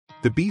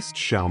The beast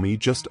Xiaomi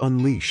just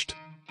unleashed,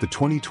 the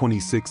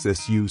 2026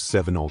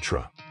 SU7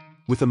 Ultra.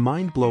 With a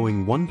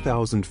mind-blowing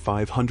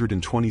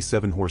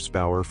 1,527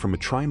 horsepower from a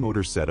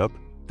tri-motor setup,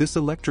 this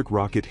electric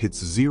rocket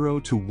hits 0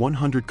 to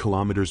 100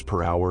 km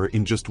per hour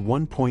in just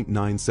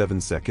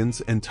 1.97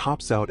 seconds and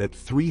tops out at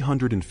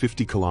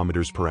 350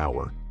 km per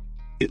hour.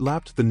 It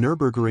lapped the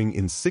Nürburgring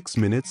in 6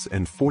 minutes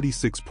and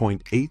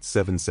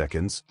 46.87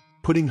 seconds,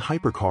 putting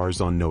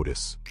hypercars on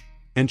notice.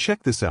 And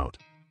check this out.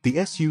 The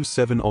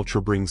SU7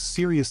 Ultra brings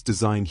serious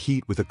design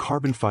heat with a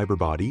carbon fiber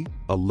body,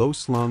 a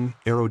low-slung,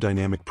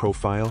 aerodynamic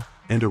profile,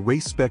 and a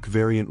race-spec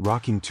variant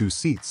rocking 2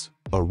 seats,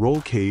 a roll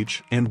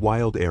cage, and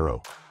wild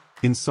aero.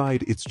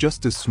 Inside, it's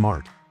just as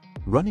smart.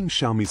 Running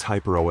Xiaomi's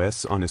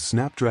HyperOS on a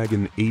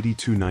Snapdragon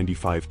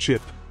 8295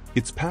 chip,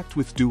 it's packed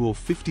with dual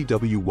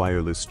 50W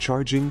wireless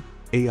charging,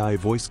 AI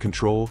voice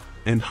control,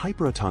 and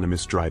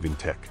hyper-autonomous driving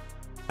tech.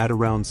 At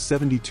around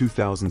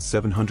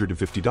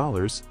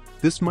 $72,750,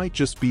 this might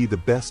just be the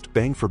best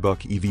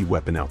bang-for-buck EV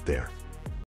weapon out there.